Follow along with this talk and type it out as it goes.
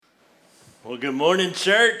Well, good morning,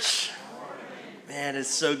 church. Man, it's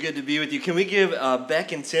so good to be with you. Can we give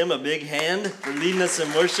Bek and Tim a big hand for leading us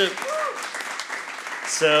in worship?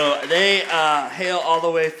 So they hail all the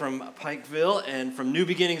way from Pikeville and from New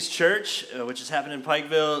Beginnings Church, which is happening in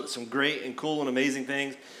Pikeville. Some great and cool and amazing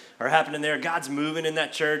things are happening there. God's moving in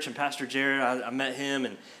that church, and Pastor Jared, I met him,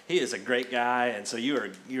 and he is a great guy, and so you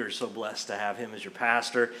are so blessed to have him as your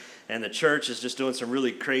pastor. And the church is just doing some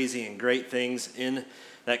really crazy and great things in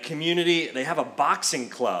that community. They have a boxing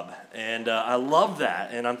club, and I love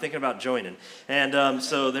that, and I'm thinking about joining. And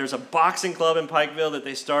so there's a boxing club in Pikeville that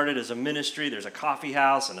they started as a ministry. There's a coffee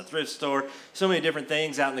house and a thrift store, so many different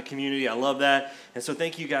things out in the community. I love that. And so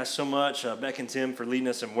thank you guys so much, Bek and Tim, for leading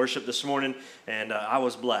us in worship this morning, and I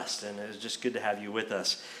was blessed, and it was just good to have you with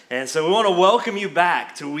us. And so we want to welcome you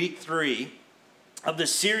back to week 3 of the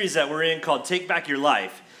series that we're in called Take Back Your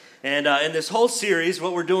Life. And in this whole series,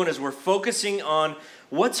 what we're doing is we're focusing on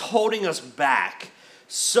what's holding us back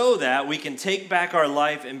so that we can take back our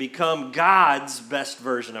life and become God's best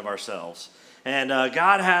version of ourselves. And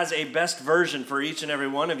God has a best version for each and every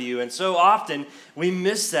one of you. And so often we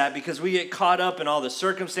miss that because we get caught up in all the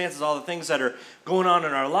circumstances, all the things that are going on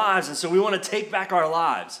in our lives. And so we want to take back our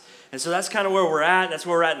lives. And so that's kind of where we're at. That's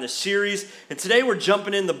where we're at in the series. And today we're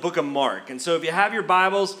jumping in the book of Mark. And so if you have your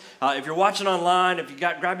Bibles, if you're watching online, if you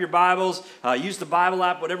grab your Bibles, use the Bible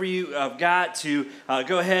app, whatever you have got to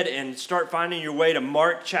go ahead and start finding your way to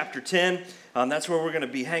Mark chapter 10. That's where we're going to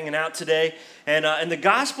be hanging out today. And the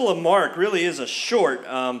Gospel of Mark really is a short,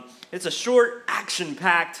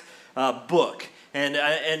 action-packed book.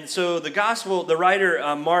 And so the gospel, the writer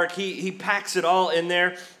Mark, he packs it all in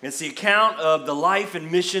there. It's the account of the life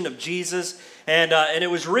and mission of Jesus. And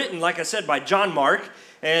it was written, like I said, by John Mark,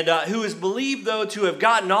 and who is believed, though, to have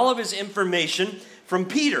gotten all of his information from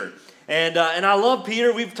Peter. And I love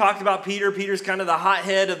Peter. We've talked about Peter. Peter's kind of the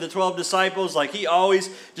hothead of the 12 disciples. Like, he always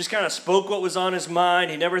just kind of spoke what was on his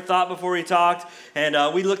mind. He never thought before he talked.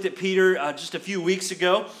 And we looked at Peter just a few weeks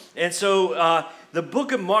ago. And so the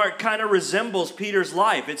book of Mark kind of resembles Peter's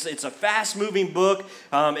life. It's a fast-moving book.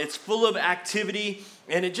 It's full of activity.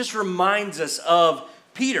 And it just reminds us of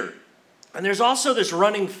Peter. And there's also this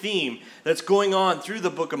running theme that's going on through the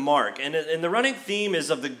book of Mark. And the running theme is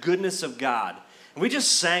of the goodness of God. And we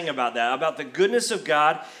just sang about that, about the goodness of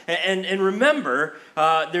God. And remember,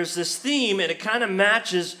 there's this theme, and it kind of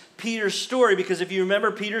matches Peter's story, because if you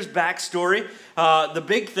remember Peter's backstory, the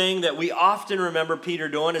big thing that we often remember Peter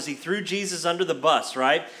doing is he threw Jesus under the bus,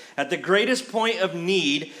 right? At the greatest point of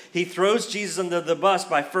need, he throws Jesus under the bus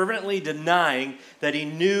by fervently denying that he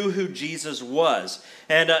knew who Jesus was.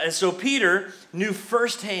 And so Peter knew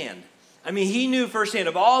firsthand. I mean, he knew firsthand,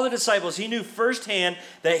 of all the disciples, he knew firsthand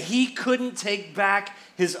that he couldn't take back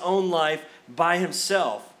his own life by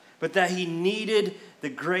himself, but that he needed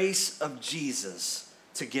the grace of Jesus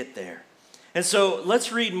to get there. And so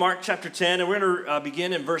let's read Mark chapter 10, and we're going to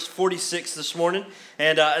begin in verse 46 this morning.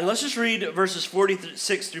 And let's just read verses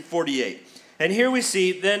 46 through 48. And here we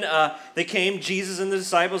see, then they came, Jesus and the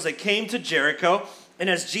disciples, they came to Jericho. And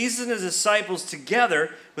as Jesus and his disciples, together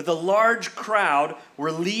with a large crowd,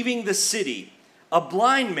 were leaving the city, a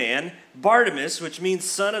blind man, Bartimaeus, which means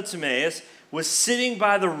son of Timaeus, was sitting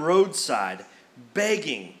by the roadside,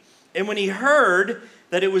 begging. And when he heard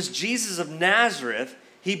that it was Jesus of Nazareth,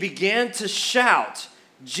 he began to shout,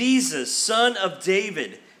 "Jesus, Son of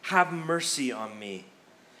David, have mercy on me."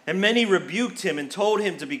 And many rebuked him and told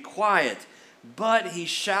him to be quiet. But he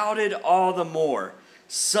shouted all the more,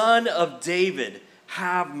 "Son of David,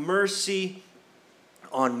 have mercy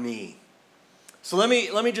on me." So let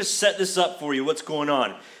me just set this up for you, what's going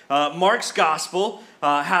on. Mark's gospel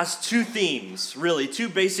has two themes, really, two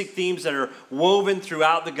basic themes that are woven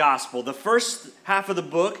throughout the gospel. The first half of the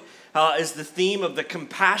book is the theme of the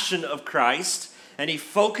compassion of Christ, and he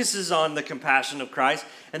focuses on the compassion of Christ.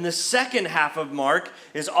 And the second half of Mark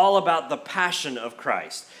is all about the passion of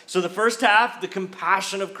Christ. So the first half, the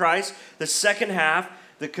compassion of Christ. The second half,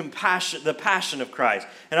 the passion of Christ.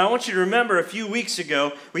 And I want you to remember, a few weeks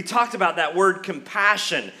ago, we talked about that word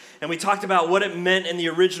compassion, and we talked about what it meant in the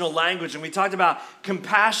original language, and we talked about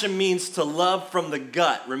compassion means to love from the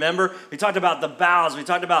gut. Remember? We talked about the bowels. We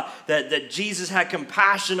talked about that Jesus had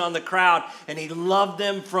compassion on the crowd, and he loved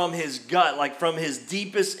them from his gut, like from his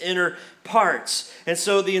deepest inner parts. And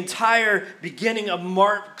so the entire beginning of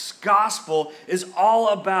Mark's gospel is all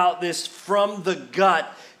about this from the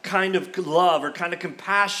gut kind of love or kind of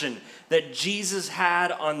compassion that Jesus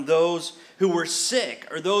had on those who were sick,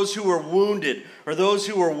 or those who were wounded, or those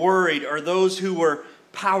who were worried, or those who were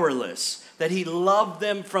powerless, that he loved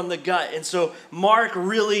them from the gut. And so Mark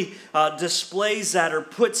really displays that, or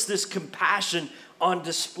puts this compassion on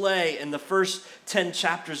display in the first 10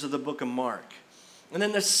 chapters of the book of Mark. And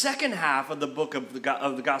then the second half of the book of the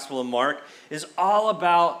Gospel of Mark is all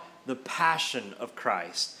about the passion of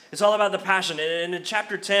Christ. It's all about the passion. And in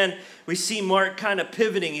chapter 10, we see Mark kind of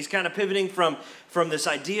pivoting. He's kind of pivoting from this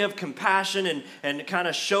idea of compassion and kind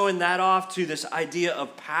of showing that off to this idea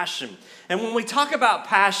of passion. And when we talk about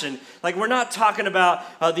passion, like we're not talking about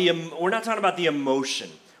the emotion.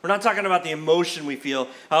 We're not talking about the emotion we feel.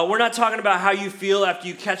 We're not talking about how you feel after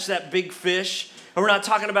you catch that big fish. And we're not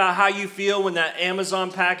talking about how you feel when that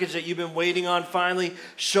Amazon package that you've been waiting on finally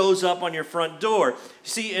shows up on your front door.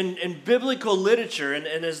 See, in biblical literature and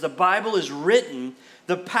as the Bible is written,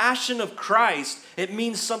 the passion of Christ, it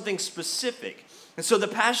means something specific. And so the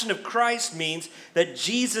passion of Christ means that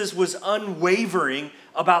Jesus was unwavering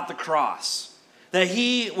about the cross. That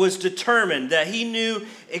he was determined, that he knew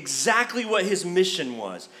exactly what his mission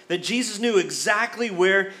was. That Jesus knew exactly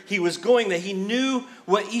where he was going, that he knew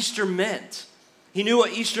what Easter meant. He knew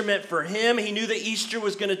what Easter meant for him. He knew that Easter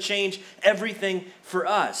was going to change everything for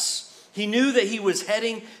us. He knew that he was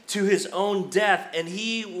heading to his own death, and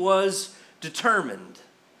he was determined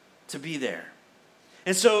to be there.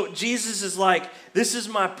 And so Jesus is like, this is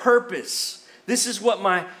my purpose. This is what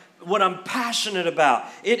I'm passionate about.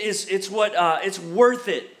 It's worth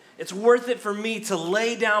it. It's worth it for me to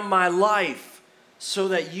lay down my life so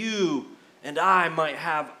that you and I might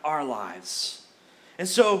have our lives. And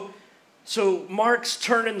so Mark's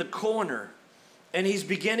turning the corner, and he's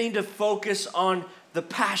beginning to focus on the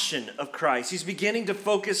passion of Christ. He's beginning to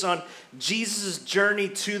focus on Jesus' journey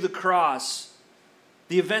to the cross,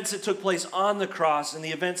 the events that took place on the cross, and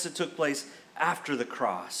the events that took place after the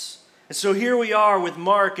cross. And so here we are with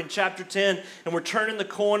Mark in chapter 10, and we're turning the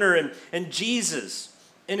corner, and Jesus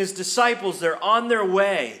and his disciples, they're on their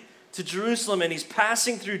way to Jerusalem, and he's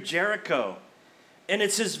passing through Jericho. And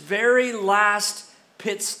it's his very last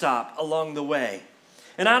pit stop along the way.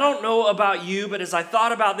 And I don't know about you, but as I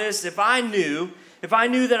thought about this, if I knew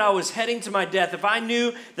that I was heading to my death, if I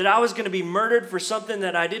knew that I was going to be murdered for something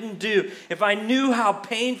that I didn't do, if I knew how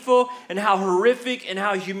painful and how horrific and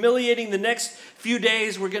how humiliating the next few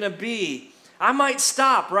days were going to be, I might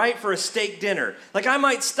stop, right, for a steak dinner. Like I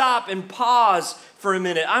might stop and pause for a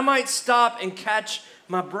minute. I might stop and catch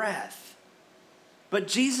my breath. But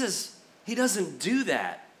Jesus, he doesn't do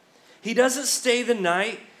that. He doesn't stay the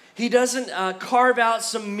night. He doesn't carve out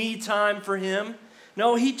some me time for him.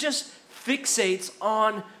 No, he just fixates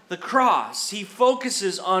on the cross. He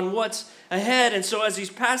focuses on what's ahead. And so as he's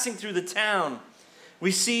passing through the town, we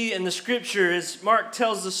see in the scripture, as Mark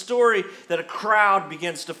tells the story, that a crowd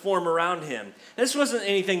begins to form around him. This wasn't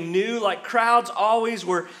anything new. Like crowds always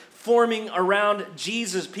were forming around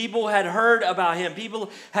Jesus. People had heard about him.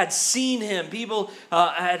 People had seen him. People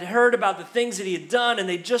had heard about the things that he had done, and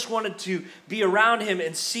they just wanted to be around him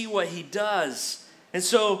and see what he does. And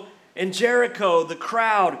so in Jericho, the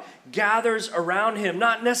crowd gathers around him,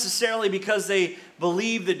 not necessarily because they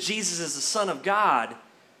believe that Jesus is the Son of God.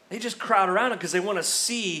 They just crowd around him because they want to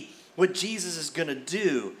see what Jesus is going to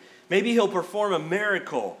do. Maybe he'll perform a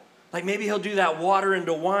miracle. Like maybe he'll do that water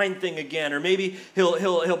into wine thing again, or maybe he'll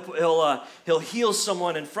heal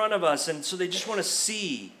someone in front of us, and so they just want to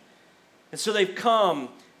see. And so they've come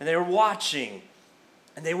and they're watching,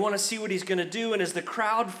 and they want to see what he's going to do. And as the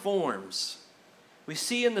crowd forms, we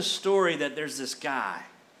see in the story that there's this guy,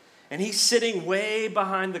 and he's sitting way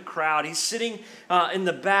behind the crowd. He's sitting in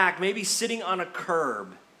the back, maybe sitting on a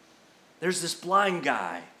curb. There's this blind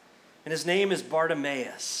guy, and his name is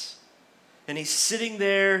Bartimaeus, and he's sitting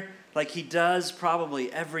there like he does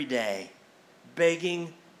probably every day,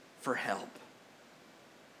 begging for help.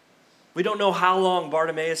 We don't know how long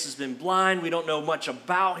Bartimaeus has been blind. We don't know much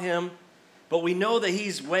about him, but we know that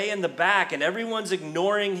he's way in the back and everyone's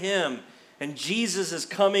ignoring him, and Jesus is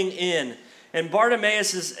coming in. And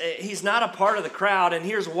Bartimaeus he's not a part of the crowd, and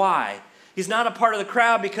here's why. He's not a part of the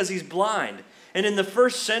crowd because he's blind. And in the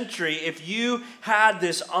first century, if you had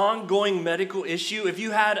this ongoing medical issue, if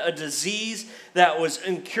you had a disease that was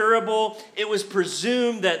incurable, it was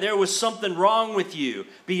presumed that there was something wrong with you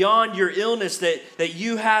beyond your illness, that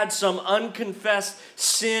you had some unconfessed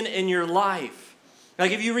sin in your life.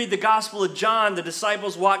 Like if you read the Gospel of John, the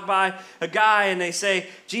disciples walk by a guy and they say,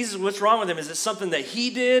 Jesus, what's wrong with him? Is it something that he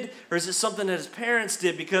did, or is it something that his parents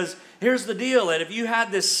did? Because here's the deal, that if you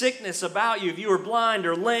had this sickness about you, if you were blind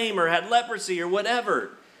or lame or had leprosy or whatever,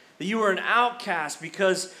 that you were an outcast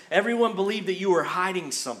because everyone believed that you were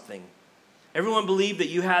hiding something. Everyone believed that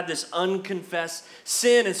you had this unconfessed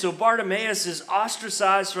sin. And so Bartimaeus is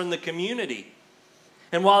ostracized from the community.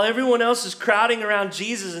 And while everyone else is crowding around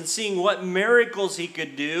Jesus and seeing what miracles he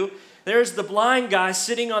could do, there's the blind guy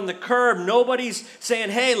sitting on the curb. Nobody's saying,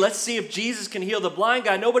 hey, let's see if Jesus can heal the blind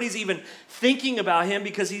guy. Nobody's even thinking about him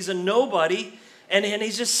because he's a nobody. And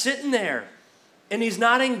he's just sitting there. And he's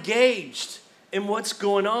not engaged in what's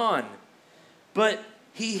going on. But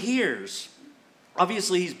he hears.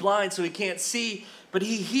 Obviously, he's blind, so he can't see. But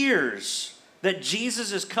he hears that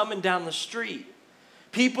Jesus is coming down the street.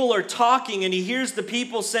 People are talking, and he hears the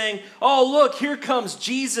people saying, oh, look, here comes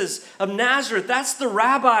Jesus of Nazareth. That's the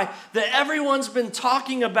rabbi that everyone's been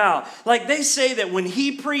talking about. Like they say that when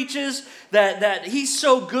he preaches, that he's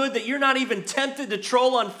so good that you're not even tempted to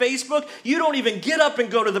troll on Facebook. You don't even get up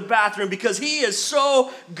and go to the bathroom because he is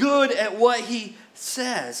so good at what he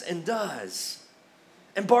says and does.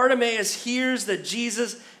 And Bartimaeus hears that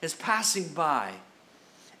Jesus is passing by.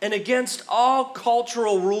 And against all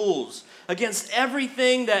cultural rules, against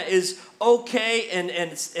everything that is okay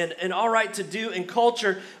and all right to do in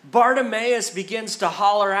culture, Bartimaeus begins to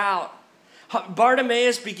holler out.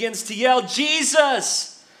 Bartimaeus begins to yell,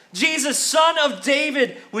 Jesus, Jesus, Son of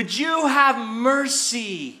David, would you have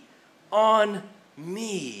mercy on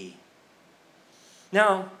me?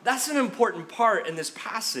 Now, that's an important part in this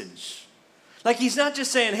passage. Like he's not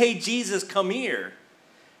just saying, hey, Jesus, come here.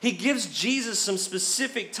 He gives Jesus some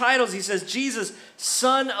specific titles. He says, Jesus,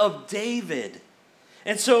 Son of David.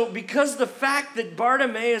 And so because the fact that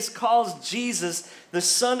Bartimaeus calls Jesus the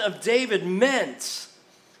Son of David meant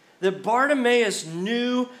that Bartimaeus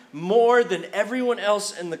knew more than everyone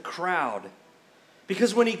else in the crowd.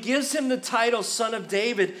 Because when he gives him the title Son of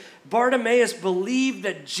David, Bartimaeus believed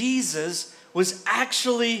that Jesus was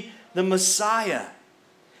actually the Messiah.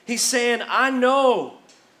 He's saying, I know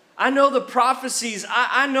the prophecies.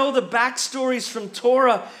 I know the backstories from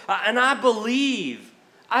Torah. And I believe,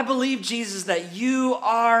 Jesus, that you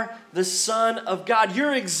are the Son of God.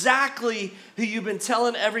 You're exactly who you've been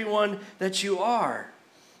telling everyone that you are.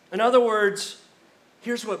 In other words,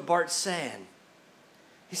 here's what Bart's saying.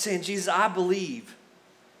 He's saying, Jesus, I believe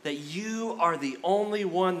that you are the only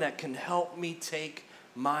one that can help me take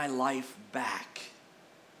my life back.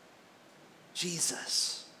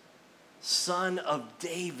 Jesus, Son of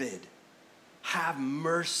David, have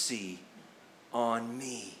mercy on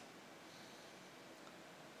me.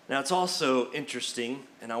 Now, it's also interesting,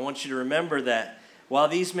 and I want you to remember that while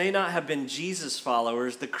these may not have been Jesus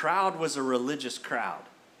followers, the crowd was a religious crowd.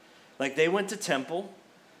 Like, they went to temple,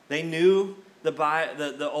 they knew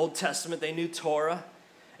the Old Testament, they knew Torah,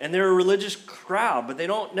 and they're a religious crowd, but they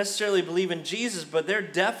don't necessarily believe in Jesus, but they're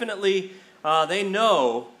definitely, they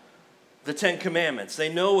know the Ten Commandments.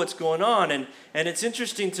 They know what's going on. And it's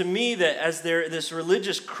interesting to me that as they're this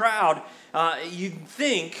religious crowd, you'd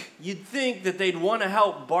think that they'd want to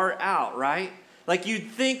help Bart out, right? Like you'd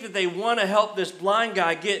think that they want to help this blind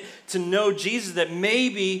guy get to know Jesus, that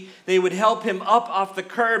maybe they would help him up off the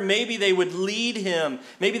curb. Maybe they would lead him.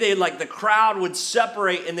 Maybe the crowd would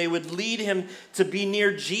separate and they would lead him to be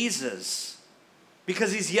near Jesus.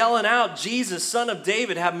 Because he's yelling out, Jesus, Son of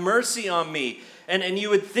David, have mercy on me. And you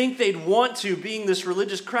would think they'd want to, being this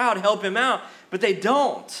religious crowd, help him out, but they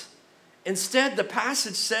don't. Instead, the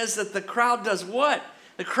passage says that the crowd does what?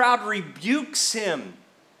 The crowd rebukes him.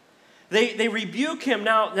 They rebuke him.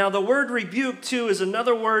 Now, the word rebuke, too, is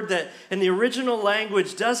another word that in the original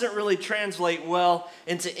language doesn't really translate well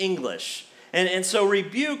into English. And so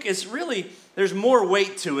rebuke is really, there's more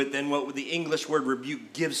weight to it than what the English word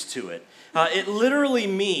rebuke gives to it. It literally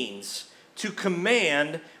means to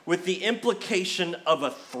command with the implication of a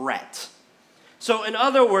threat. So in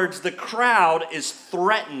other words, the crowd is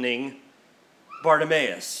threatening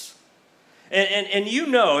Bartimaeus. And you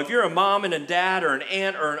know, if you're a mom and a dad or an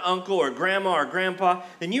aunt or an uncle or grandma or grandpa,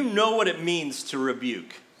 then you know what it means to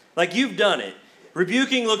rebuke. Like you've done it.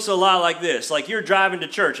 Rebuking looks a lot like this. Like you're driving to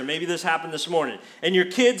church, and maybe this happened this morning, and your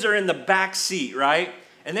kids are in the back seat, right?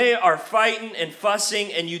 And they are fighting and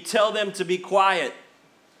fussing, and you tell them to be quiet.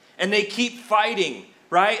 And they keep fighting,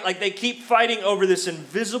 right? Like they keep fighting over this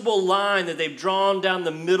invisible line that they've drawn down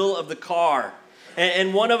the middle of the car.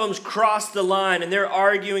 And one of them's crossed the line, and they're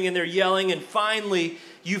arguing and they're yelling, and finally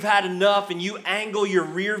you've had enough, and you angle your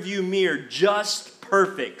rear view mirror just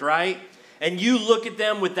perfect, right? And you look at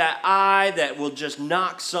them with that eye that will just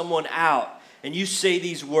knock someone out, and you say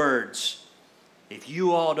these words, if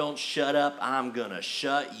you all don't shut up, I'm gonna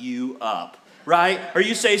shut you up, right? Or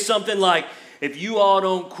you say something like, if you all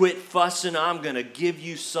don't quit fussing, I'm going to give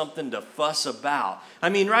you something to fuss about. I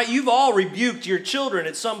mean, right? You've all rebuked your children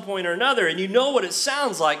at some point or another, and you know what it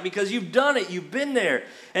sounds like because you've done it. You've been there.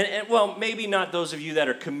 And well, maybe not those of you that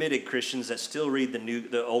are committed Christians that still read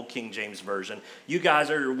the old King James Version. You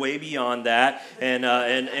guys are way beyond that.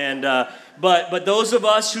 But those of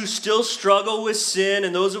us who still struggle with sin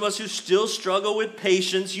and those of us who still struggle with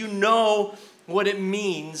patience, you know what it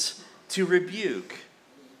means to rebuke.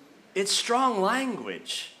 It's strong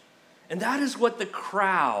language. And that is what the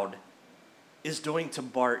crowd is doing to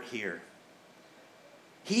Bart here.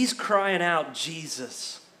 He's crying out,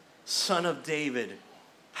 Jesus, Son of David,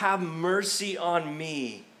 have mercy on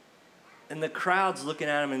me. And the crowd's looking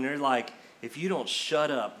at him and they're like, if you don't shut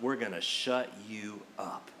up, we're going to shut you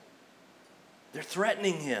up. They're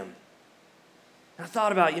threatening him. And I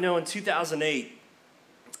thought about, in 2008,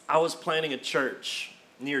 I was planning a church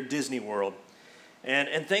near Disney World.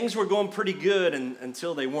 And things were going pretty good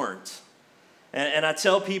until they weren't. And I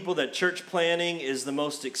tell people that church planning is the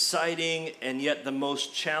most exciting and yet the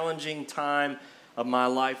most challenging time of my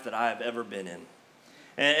life that I have ever been in.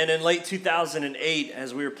 And in late 2008,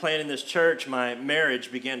 as we were planning this church, my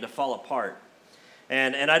marriage began to fall apart.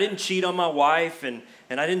 And I didn't cheat on my wife, and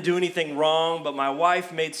I didn't do anything wrong, but my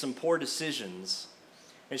wife made some poor decisions.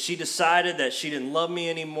 And she decided that she didn't love me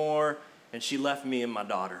anymore, and she left me and my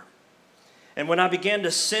daughter. And when I began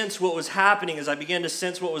to sense what was happening, as I began to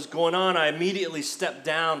sense what was going on, I immediately stepped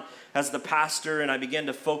down as the pastor, and I began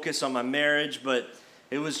to focus on my marriage, but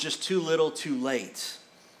it was just too little too late.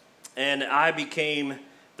 And I became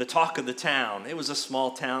the talk of the town. It was a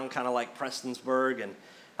small town, kind of like Prestonsburg, and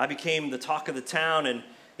I became the talk of the town,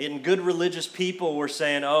 and good religious people were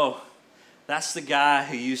saying, oh, that's the guy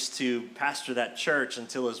who used to pastor that church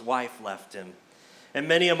until his wife left him. And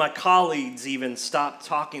many of my colleagues even stopped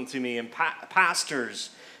talking to me, and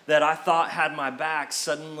pastors that I thought had my back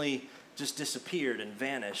suddenly just disappeared and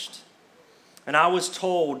vanished. And I was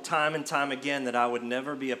told time and time again that I would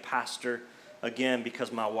never be a pastor again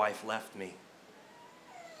because my wife left me.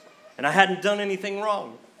 And I hadn't done anything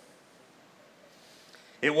wrong.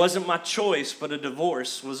 It wasn't my choice, but a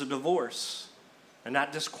divorce was a divorce. And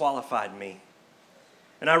that disqualified me.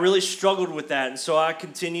 And I really struggled with that. And so I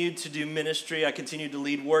continued to do ministry. I continued to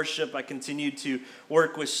lead worship. I continued to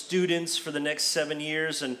work with students for the next 7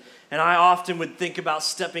 years. And I often would think about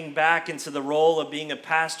stepping back into the role of being a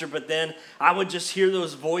pastor, but then I would just hear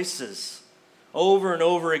those voices over and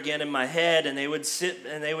over again in my head, and they would sit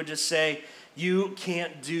and they would just say, you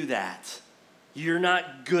can't do that. You're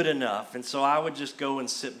not good enough. And so I would just go and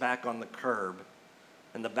sit back on the curb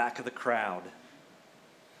in the back of the crowd.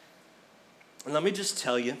 And let me just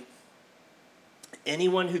tell you,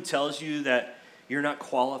 anyone who tells you that you're not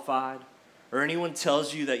qualified, or anyone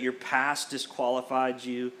tells you that your past disqualified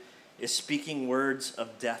you, is speaking words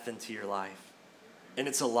of death into your life. And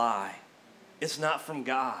it's a lie. It's not from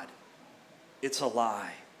God. It's a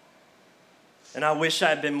lie. And I wish I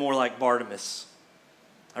had been more like Bartimaeus.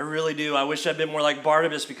 I really do. I wish I'd been more like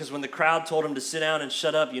Bartimaeus, because when the crowd told him to sit down and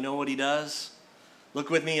shut up, you know what he does?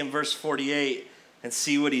 Look with me in verse 48 and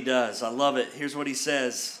see what he does. I love it. Here's what he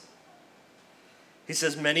says. He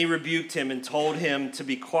says, many rebuked him and told him to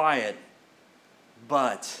be quiet,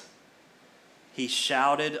 but he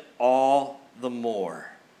shouted all the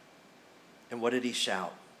more. And what did he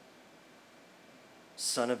shout?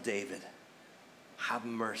 Son of David, have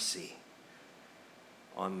mercy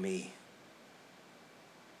on me.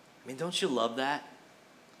 I mean, don't you love that?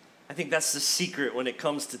 I think that's the secret when it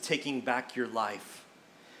comes to taking back your life.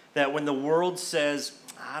 That when the world says,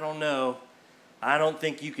 I don't know, I don't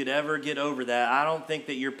think you could ever get over that. I don't think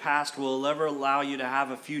that your past will ever allow you to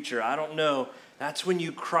have a future. I don't know. That's when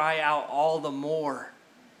you cry out all the more.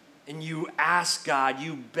 And you ask God,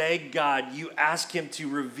 you beg God, you ask him to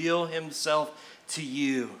reveal himself to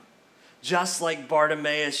you. Just like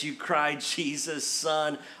Bartimaeus, you cried, Jesus,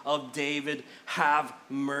 Son of David, have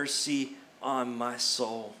mercy on my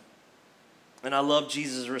soul. And I love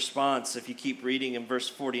Jesus' response. If you keep reading in verse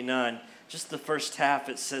 49, just the first half,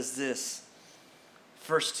 it says this.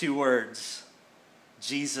 First two words,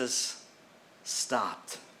 Jesus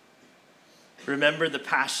stopped. Remember the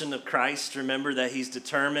passion of Christ. Remember that he's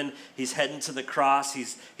determined. He's heading to the cross.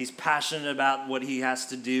 He's passionate about what he has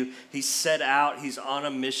to do. He's set out. He's on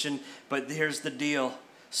a mission. But here's the deal.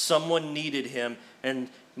 Someone needed him. And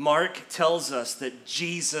Mark tells us that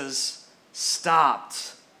Jesus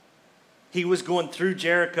stopped. He was going through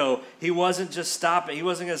Jericho. He wasn't just stopping. He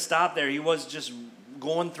wasn't going to stop there. He was just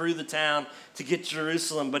going through the town to get to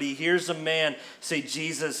Jerusalem. But he hears a man say,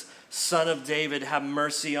 Jesus, Son of David, have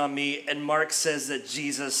mercy on me. And Mark says that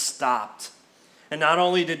Jesus stopped. And not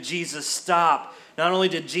only did Jesus stop, not only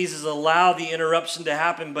did Jesus allow the interruption to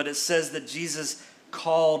happen, but it says that Jesus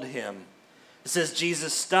called him. It says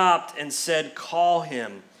Jesus stopped and said, call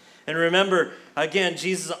him. And remember, again,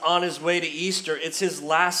 Jesus is on his way to Easter. It's his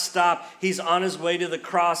last stop. He's on his way to the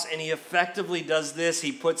cross, and he effectively does this.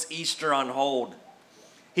 He puts Easter on hold.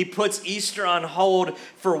 He puts Easter on hold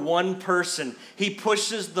for one person. He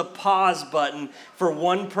pushes the pause button for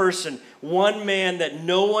one person. One man that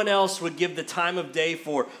no one else would give the time of day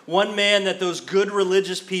for. One man that those good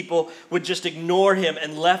religious people would just ignore him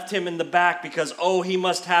and left him in the back because, oh, he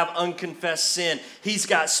must have unconfessed sin. He's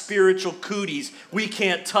got spiritual cooties. We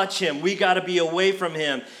can't touch him. We got to be away from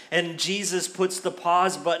him. And Jesus puts the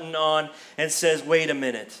pause button on and says, wait a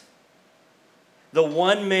minute. The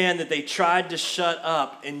one man that they tried to shut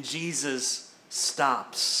up, and Jesus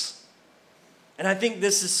stops. And I think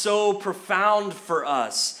this is so profound for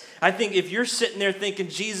us. I think if you're sitting there thinking,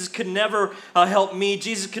 Jesus could never help me,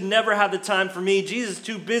 Jesus could never have the time for me, Jesus is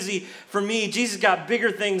too busy for me, Jesus got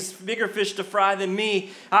bigger things, bigger fish to fry than me,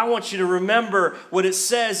 I want you to remember what it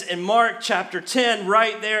says in Mark chapter 10,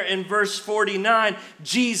 right there in verse 49,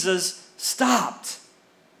 Jesus stopped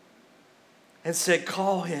and said,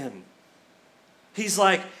 call him. He's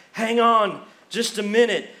like, hang on just a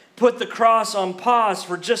minute. Put the cross on pause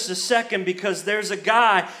for just a second because there's a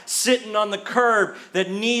guy sitting on the curb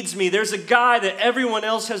that needs me. There's a guy that everyone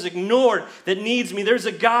else has ignored that needs me. There's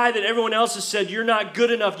a guy that everyone else has said, you're not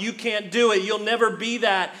good enough. You can't do it. You'll never be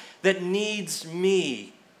that needs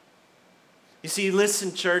me. You see,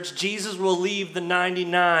 listen, church, Jesus will leave the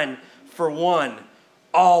 99 for one.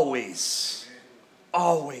 Always.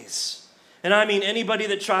 Always. And I mean, anybody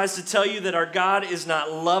that tries to tell you that our God is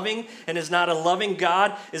not loving and is not a loving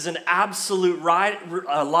God is an absolute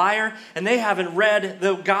liar, and they haven't read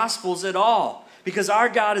the Gospels at all. Because our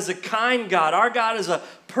God is a kind God. Our God is a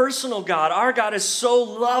personal God. Our God is so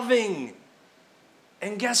loving.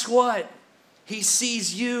 And guess what? He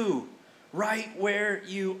sees you right where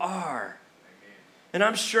you are. And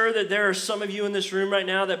I'm sure that there are some of you in this room right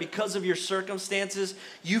now that because of your circumstances,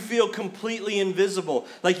 you feel completely invisible.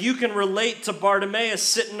 Like you can relate to Bartimaeus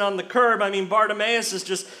sitting on the curb. I mean, Bartimaeus is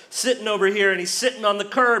just sitting over here and he's sitting on the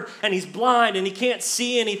curb and he's blind and he can't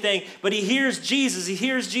see anything. But he hears Jesus. He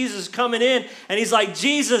hears Jesus coming in and he's like,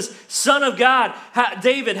 Jesus, Son of God,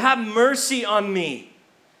 David, have mercy on me.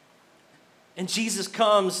 And Jesus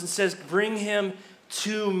comes and says, bring him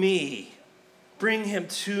to me. Bring him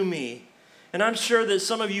to me. And I'm sure that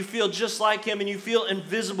some of you feel just like him and you feel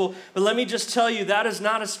invisible. But let me just tell you, that is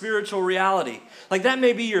not a spiritual reality. Like that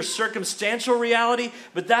may be your circumstantial reality,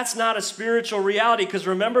 but that's not a spiritual reality. Because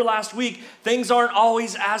remember last week, things aren't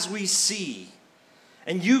always as we see.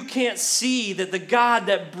 And you can't see that the God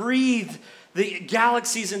that breathed the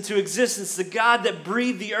galaxies into existence, the God that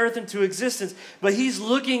breathed the earth into existence, but he's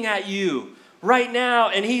looking at you right now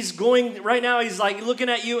and he's like looking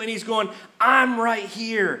at you and he's going, I'm right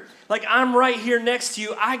here. Like, I'm right here next to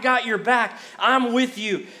you. I got your back. I'm with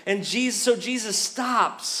you. And Jesus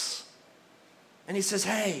stops. And he says,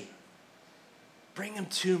 hey, bring him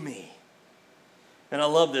to me. And I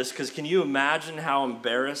love this because can you imagine how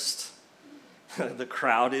embarrassed the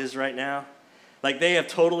crowd is right now? Like, they have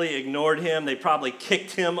totally ignored him. They probably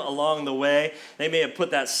kicked him along the way. They may have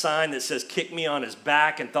put that sign that says, kick me on his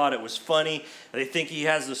back and thought it was funny. They think he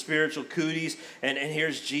has the spiritual cooties. And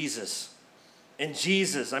here's Jesus. And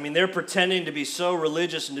Jesus, I mean, they're pretending to be so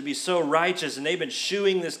religious and to be so righteous, and they've been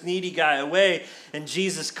shooing this needy guy away, and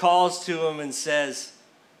Jesus calls to him and says,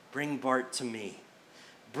 bring Bart to me.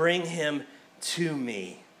 Bring him to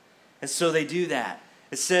me. And so they do that.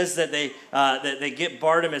 It says that they get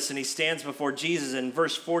Bartimaeus, and he stands before Jesus in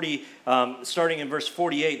verse 40, starting in verse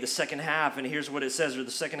 48, the second half, and here's what it says, or the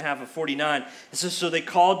second half of 49. It says, so they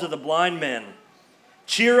called to the blind men.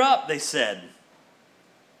 Cheer up, they said.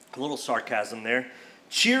 A little sarcasm there.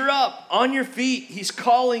 Cheer up, on your feet, he's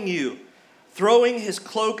calling you. Throwing his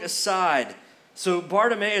cloak aside. So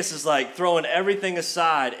Bartimaeus is like throwing everything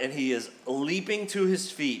aside and he is leaping to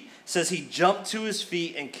his feet. It says he jumped to his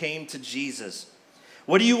feet and came to Jesus.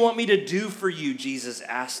 What do you want me to do for you? Jesus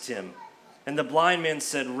asked him. And the blind man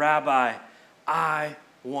said, Rabbi, I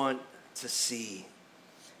want to see.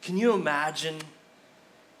 Can you imagine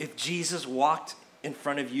if Jesus walked in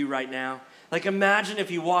front of you right now? Like imagine if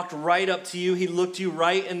he walked right up to you, he looked you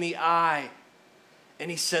right in the eye,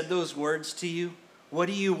 and he said those words to you. What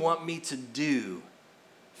do you want me to do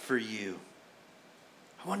for you?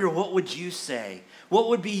 I wonder what would you say? What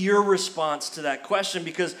would be your response to that question?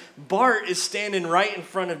 Because Bart is standing right in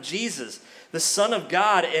front of Jesus, the Son of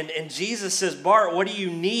God, and Jesus says, Bart, what do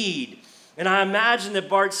you need? And I imagine that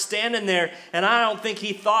Bart's standing there, and I don't think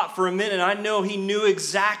he thought for a minute. I know he knew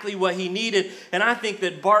exactly what he needed. And I think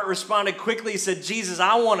that Bart responded quickly. He said, Jesus,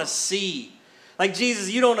 I want to see. Like, Jesus,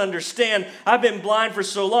 you don't understand. I've been blind for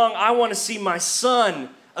so long. I want to see my son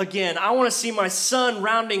again. I want to see my son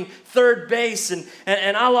rounding third base.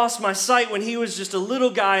 And I lost my sight when he was just a little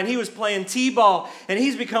guy and he was playing t-ball, and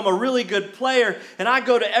he's become a really good player. And I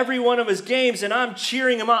go to every one of his games and I'm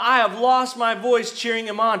cheering him on. I have lost my voice cheering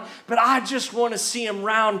him on, but I just want to see him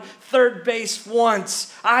round third base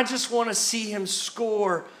once. I just want to see him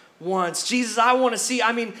score once. Jesus, I want to see.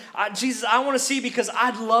 Jesus, I want to see because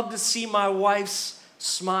I'd love to see my wife's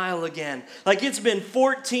smile again. Like, it's been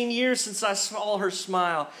 14 years since I saw her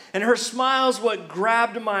smile. And her smile is what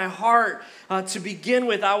grabbed my heart to begin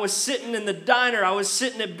with. I was sitting in the diner. I was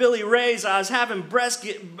sitting at Billy Ray's. I was having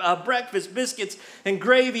breakfast, biscuits and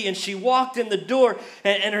gravy. And she walked in the door,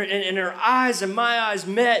 and her eyes and my eyes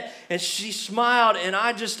met. And she smiled. And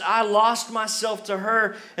I lost myself to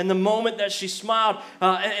her in the moment that she smiled.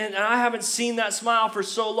 And I haven't seen that smile for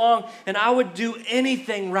so long. And I would do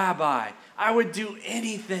anything, Rabbi. I would do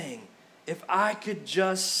anything if I could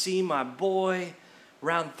just see my boy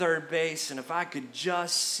round third base, and if I could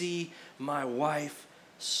just see my wife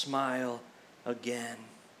smile again.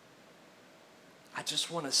 I just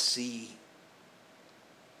want to see.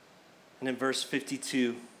 And in verse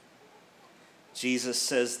 52, Jesus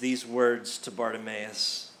says these words to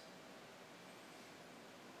Bartimaeus.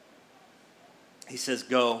 He says,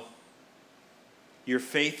 "Go, your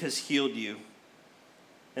faith has healed you."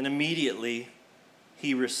 And immediately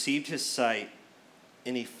he received his sight,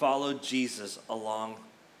 and he followed Jesus along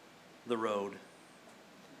the road.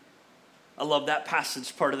 I love that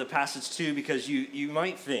part of the passage too, because you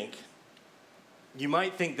might think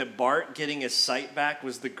that Bart getting his sight back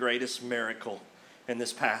was the greatest miracle in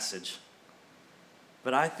this passage.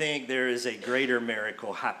 But I think there is a greater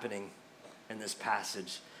miracle happening in this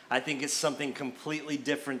passage. I think it's something completely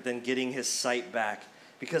different than getting his sight back.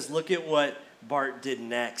 Because look at what Bart did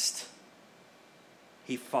next.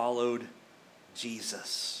 He followed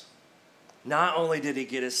Jesus. Not only did he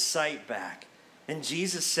get his sight back, and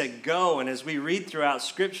Jesus said, "Go." And as we read throughout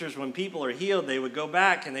scriptures, when people are healed, they would go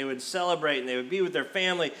back and they would celebrate and they would be with their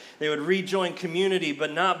family. They would rejoin community,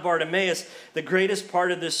 but not Bartimaeus. The greatest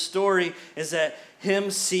part of this story is that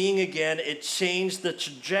him seeing again, it changed the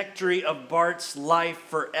trajectory of Bart's life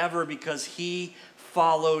forever because he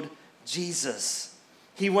followed Jesus.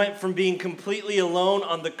 He went from being completely alone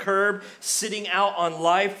on the curb, sitting out on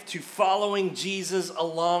life, to following Jesus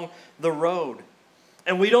along the road.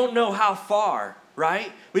 And we don't know how far,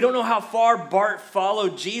 right? We don't know how far Bart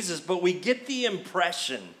followed Jesus, but we get the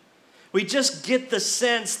impression. We just get the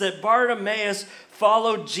sense that Bartimaeus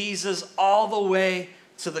followed Jesus all the way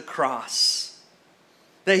to the cross.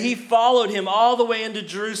 That he followed him all the way into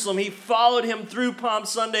Jerusalem. He followed him through Palm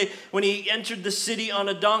Sunday when he entered the city on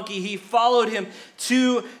a donkey. He followed him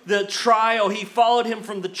to the trial. He followed him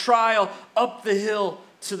from the trial up the hill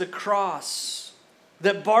to the cross.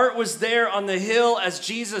 That Bart was there on the hill as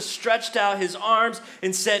Jesus stretched out his arms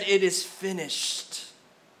and said, "It is finished."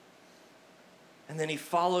 And then he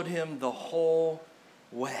followed him the whole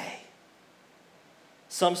way.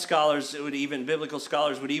 Some scholars, biblical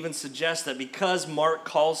scholars would even suggest that because Mark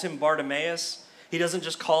calls him Bartimaeus, he doesn't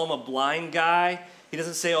just call him a blind guy. He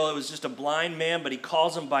doesn't say, "Oh, it was just a blind man," but he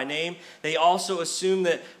calls him by name. They also assume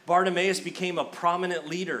that Bartimaeus became a prominent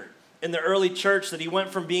leader in the early church, that he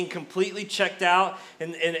went from being completely checked out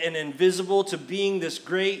and invisible to being this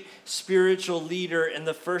great spiritual leader in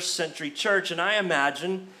the first century church. And I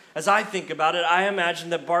imagine, as I think about it, I imagine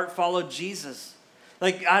that Bart followed Jesus.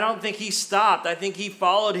 Like, I don't think he stopped. I think he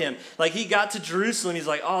followed him. Like, he got to Jerusalem. He's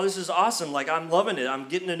like, "Oh, this is awesome. Like, I'm loving it. I'm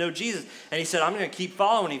getting to know Jesus." And he said, "I'm going to keep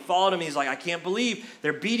following." He followed him. He's like, "I can't believe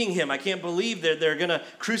they're beating him. I can't believe they're going to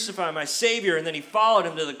crucify my Savior." And then he followed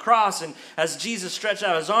him to the cross. And as Jesus stretched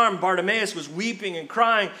out his arm, Bartimaeus was weeping and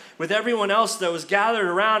crying with everyone else that was gathered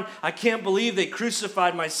around. "I can't believe they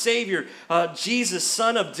crucified my Savior, Jesus,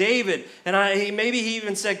 Son of David." And maybe he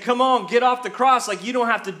even said, "Come on, get off the cross. Like, you don't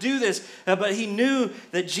have to do this." But he knew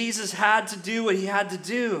that Jesus had to do what he had to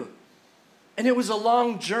do. And it was a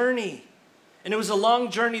long journey. And it was a long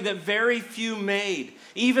journey that very few made.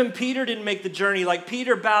 Even Peter didn't make the journey. Like,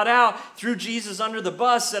 Peter bowed out, threw Jesus under the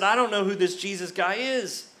bus, said, "I don't know who this Jesus guy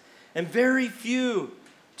is." And very few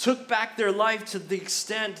took back their life to the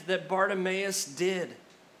extent that Bartimaeus did.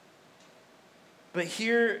 But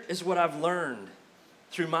here is what I've learned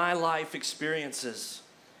through my life experiences.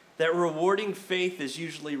 That rewarding faith is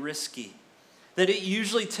usually risky. That it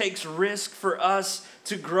usually takes risk for us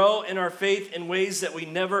to grow in our faith in ways that we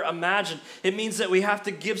never imagined. It means that we have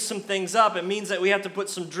to give some things up. It means that we have to put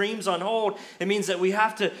some dreams on hold. It means that we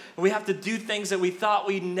have to do things that we thought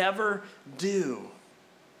we'd never do.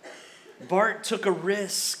 Bart took a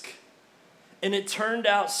risk, and it turned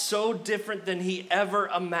out so different than he ever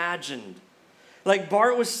imagined. Like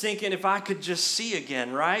Bart was thinking, if I could just see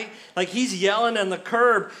again, right? Like he's yelling on the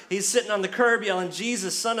curb. He's sitting on the curb yelling,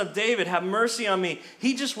 Jesus, Son of David, have mercy on me.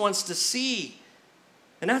 He just wants to see.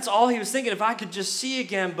 And that's all he was thinking, if I could just see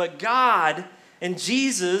again. But God and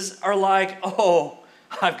Jesus are like, oh,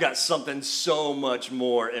 I've got something so much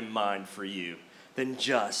more in mind for you than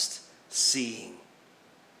just seeing.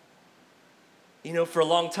 You know, for a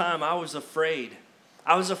long time, I was afraid.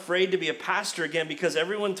 I was afraid to be a pastor again because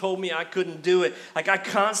everyone told me I couldn't do it. Like I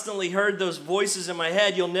constantly heard those voices in my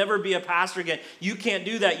head, you'll never be a pastor again. You can't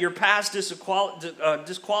do that. Your past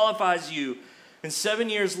disqualifies you. And 7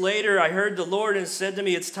 years later, I heard the Lord and said to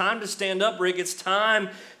me, it's time to stand up, Ricc. It's time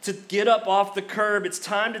to get up off the curb. It's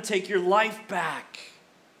time to take your life back.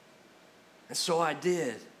 And so I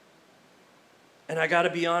did. And I got to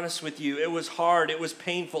be honest with you, it was hard, it was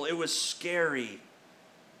painful, it was scary.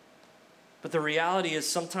 But the reality is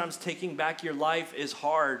sometimes taking back your life is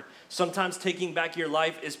hard. Sometimes taking back your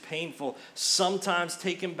life is painful. Sometimes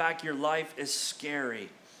taking back your life is scary.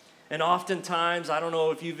 And oftentimes, I don't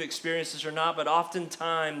know if you've experienced this or not, but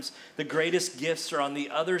oftentimes the greatest gifts are on the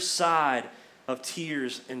other side of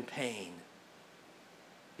tears and pain.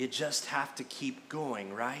 You just have to keep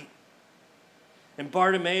going, right? And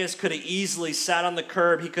Bartimaeus could have easily sat on the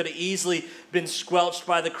curb. He could have easily been squelched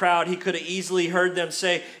by the crowd. He could have easily heard them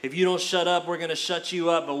say, if you don't shut up, we're going to shut you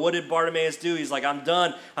up. But what did Bartimaeus do? He's like, I'm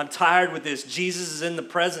done. I'm tired with this. Jesus is in the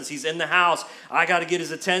presence. He's in the house. I got to get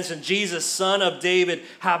his attention. Jesus, Son of David,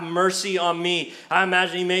 have mercy on me. I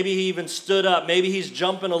imagine maybe he even stood up. Maybe he's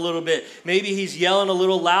jumping a little bit. Maybe he's yelling a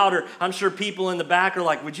little louder. I'm sure people in the back are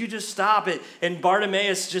like, would you just stop it? And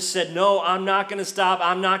Bartimaeus just said, no, I'm not going to stop.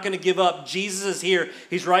 I'm not going to give up. Jesus is here.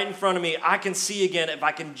 He's right in front of me. I can see again if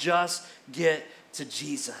I can just get to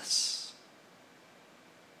Jesus.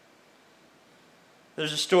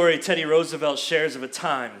 There's a story Teddy Roosevelt shares of a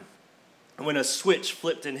time when a switch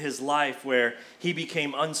flipped in his life where he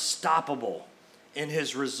became unstoppable in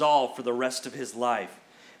his resolve for the rest of his life.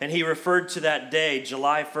 And he referred to that day,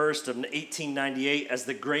 July 1st of 1898, as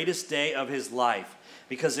the greatest day of his life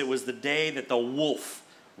because it was the day that the wolf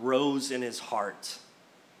rose in his heart.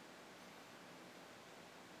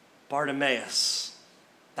 Bartimaeus,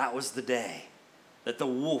 that was the day that the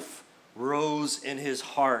wolf rose in his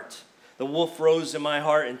heart. The wolf rose in my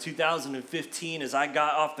heart in 2015 as I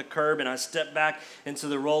got off the curb and I stepped back into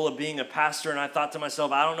the role of being a pastor, and I thought to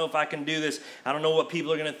myself, I don't know if I can do this. I don't know what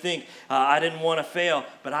people are going to think. I didn't want to fail,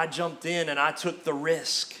 but I jumped in and I took the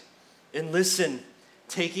risk. And listen,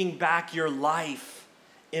 taking back your life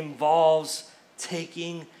involves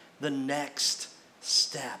taking the next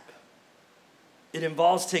step. It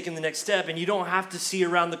involves taking the next step, and you don't have to see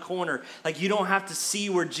around the corner. Like, you don't have to see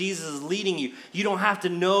where Jesus is leading you. You don't have to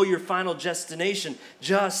know your final destination.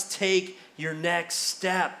 Just take your next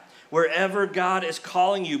step. Wherever God is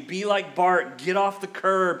calling you, be like Bart, get off the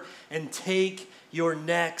curb and take your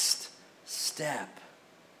next step.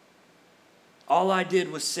 All I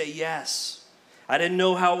did was say yes. I didn't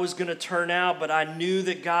know how it was going to turn out, but I knew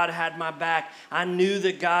that God had my back. I knew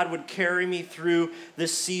that God would carry me through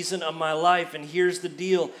this season of my life. And here's the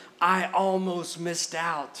deal. I almost missed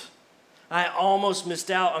out. I almost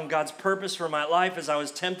missed out on God's purpose for my life as I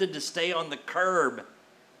was tempted to stay on the curb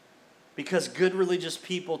because good religious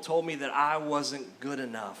people told me that I wasn't good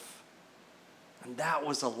enough. And that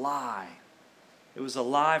was a lie. It was a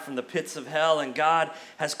lie from the pits of hell, and God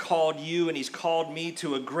has called you and he's called me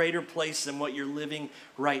to a greater place than what you're living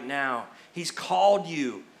right now. He's called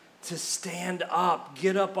you to stand up,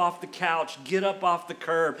 get up off the couch, get up off the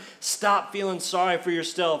curb, stop feeling sorry for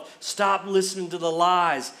yourself, stop listening to the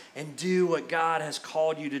lies, and do what God has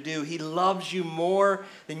called you to do. He loves you more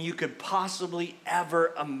than you could possibly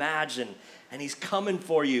ever imagine. And he's coming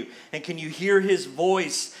for you. And can you hear his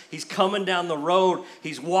voice? He's coming down the road.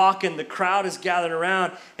 He's walking. The crowd is gathered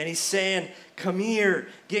around. And he's saying, come here.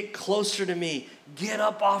 Get closer to me. Get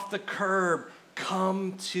up off the curb.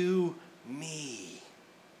 Come to me.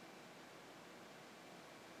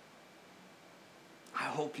 I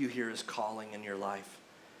hope you hear his calling in your life.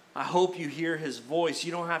 I hope you hear his voice.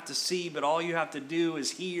 You don't have to see, but all you have to do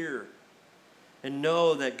is hear. And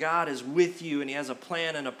know that God is with you and he has a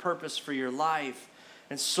plan and a purpose for your life.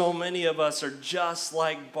 And so many of us are just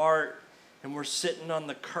like Bart and we're sitting on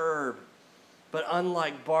the curb. But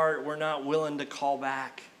unlike Bart, we're not willing to call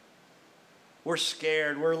back. We're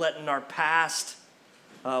scared. We're letting our past,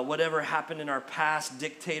 whatever happened in our past,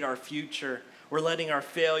 dictate our future. We're letting our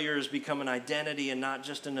failures become an identity and not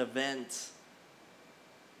just an event.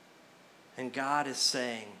 And God is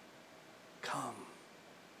saying, come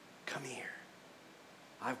here.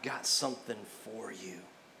 I've got something for you.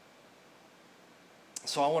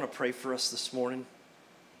 So I want to pray for us this morning.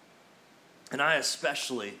 And I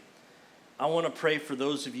want to pray for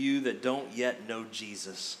those of you that don't yet know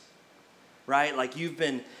Jesus. Right? Like you've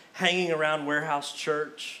been hanging around Warehouse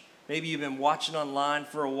Church. Maybe you've been watching online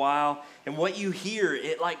for a while. And what you hear,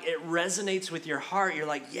 it resonates with your heart. You're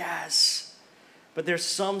like, yes. But there's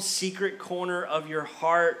some secret corner of your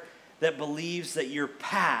heart that believes that your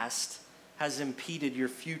past has impeded your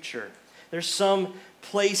future. There's some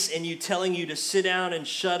place in you telling you to sit down and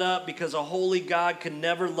shut up because a holy God can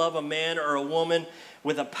never love a man or a woman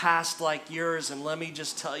with a past like yours. And let me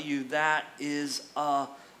just tell you, that is a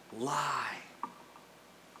lie.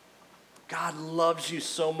 God loves you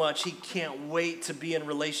so much. He can't wait to be in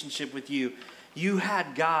relationship with you. You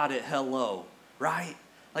had God at hello, right?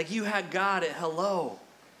 Like you had God at hello.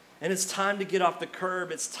 And it's time to get off the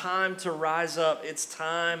curb. It's time to rise up. It's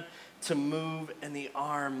time to move in the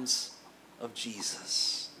arms of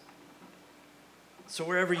Jesus. So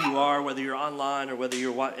wherever you are, whether you're online or whether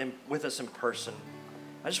you're with us in person,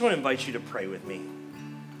 I just want to invite you to pray with me.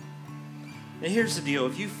 And here's the deal.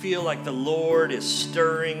 If you feel like the Lord is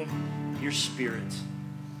stirring your spirit,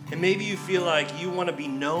 and maybe you feel like you want to be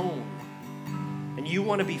known, and you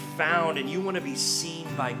want to be found, and you want to be seen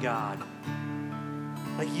by God,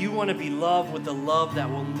 like you want to be loved with the love that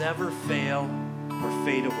will never fail or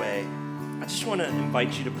fade away, I just want to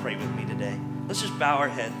invite you to pray with me today. Let's just bow our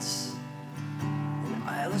heads,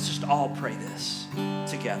 and let's just all pray this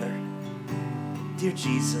together. Dear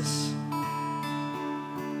Jesus,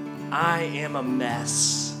 I am a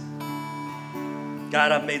mess.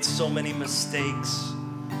 God, I've made so many mistakes.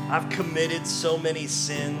 I've committed so many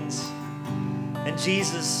sins. And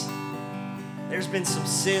Jesus, there's been some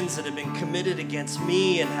sins that have been committed against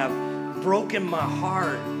me and have broken my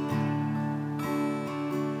heart.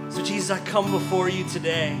 So Jesus, I come before you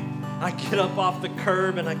today. I get up off the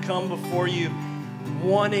curb and I come before you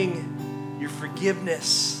wanting your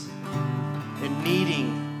forgiveness and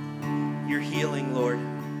needing your healing, Lord.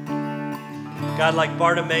 God, like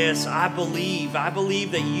Bartimaeus, I believe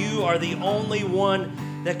that you are the only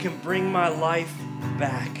one that can bring my life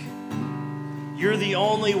back. You're the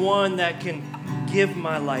only one that can give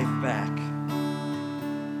my life back.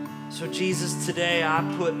 So Jesus, today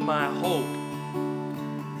I put my hope,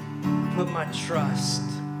 put my trust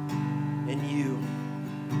in you.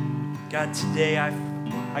 God, today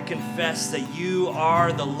I confess that you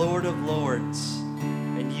are the Lord of Lords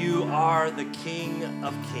and you are the King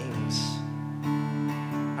of Kings.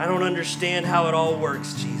 I don't understand how it all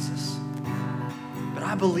works, Jesus, but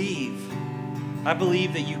I believe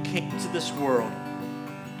that you came to this world.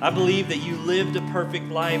 I believe that you lived a perfect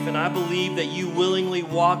life, and I believe that you willingly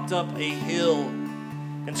walked up a hill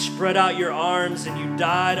and spread out your arms and you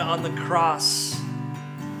died on the cross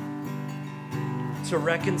to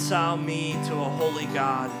reconcile me to a holy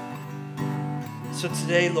God. So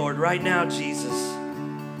today, Lord, right now, Jesus,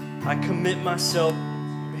 I commit myself to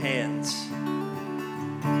your hands.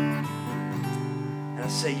 And I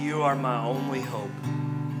say, you are my only hope.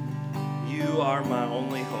 You are my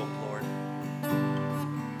only hope, Lord.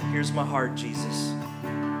 Here's my heart, Jesus.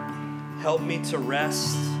 Help me to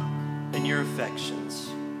rest in your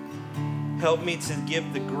affections. Help me to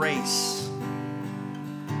give the grace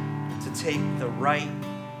to take the right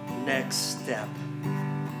next step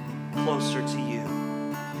closer to you.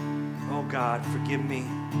 Oh God, forgive me,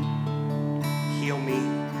 heal me,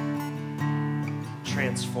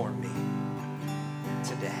 transform me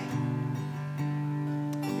today.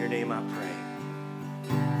 In your name I pray.